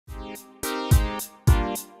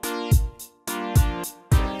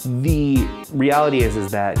The reality is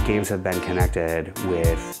that games have been connected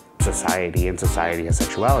with society, and society has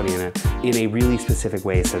sexuality in a really specific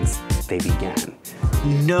way since they began.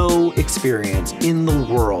 No experience in the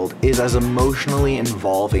world is as emotionally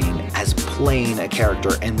involving as playing a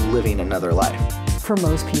character and living another life. For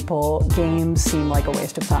most people, games seem like a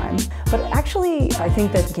waste of time. But actually, I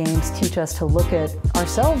think that games teach us to look at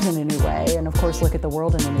ourselves in a new way, and of course look at the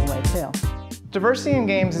world in a new way too. Diversity in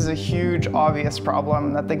games is a huge, obvious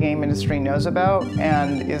problem that the game industry knows about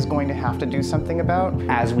and is going to have to do something about.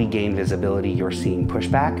 As we gain visibility, you're seeing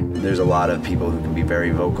pushback. There's a lot of people who can be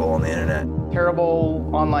very vocal on the internet. Terrible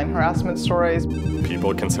online harassment stories.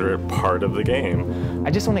 People consider it part of the game.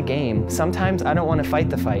 I just want a game. Sometimes I don't want to fight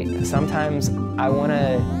the fight. Sometimes I want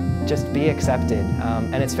to just be accepted,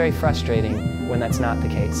 and it's very frustrating when that's not the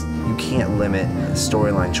case. You can't limit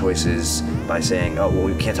storyline choices by saying, oh, well,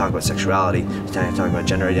 we can't talk about sexuality, we can't talk about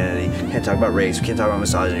gender identity, we can't talk about race, we can't talk about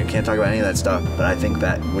misogyny, we can't talk about any of that stuff. But I think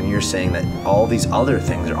that when you're saying that all these other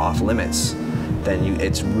things are off limits, then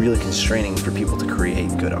it's really constraining for people to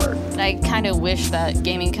create good art. I kind of wish that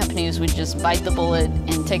gaming companies would just bite the bullet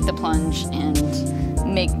and take the plunge and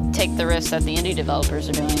take the risks that the indie developers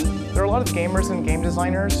are doing. There are a lot of gamers and game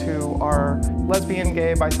designers who are lesbian,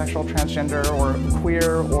 gay, bisexual, transgender, or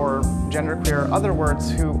queer, or genderqueer, other words,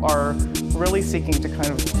 who are really seeking to kind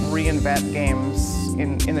of reinvent games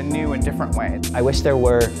in a new and different way. I wish there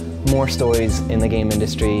were more stories in the game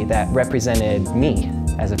industry that represented me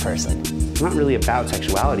as a person. It's not really about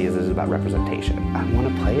sexuality, it's about representation. I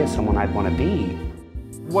want to play as someone I'd want to be.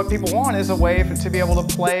 What people want is a way to be able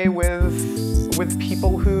to play with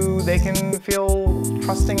people who they can feel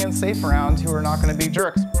trusting and safe around, who are not going to be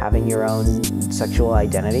jerks. Having your own sexual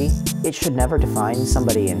identity, it should never define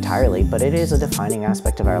somebody entirely, but it is a defining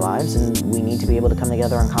aspect of our lives, and we need to be able to come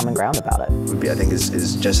together on common ground about it. I think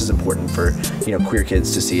is just as important for queer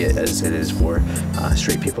kids to see it as it is for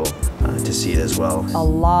straight people to see it as well. A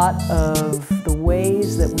lot of the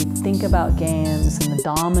ways that we think about games and the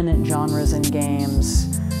dominant genres in games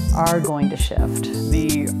are going to shift.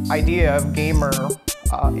 The idea of gamer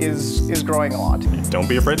is growing a lot. Don't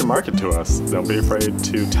be afraid to market to us. Don't be afraid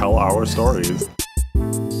to tell our stories.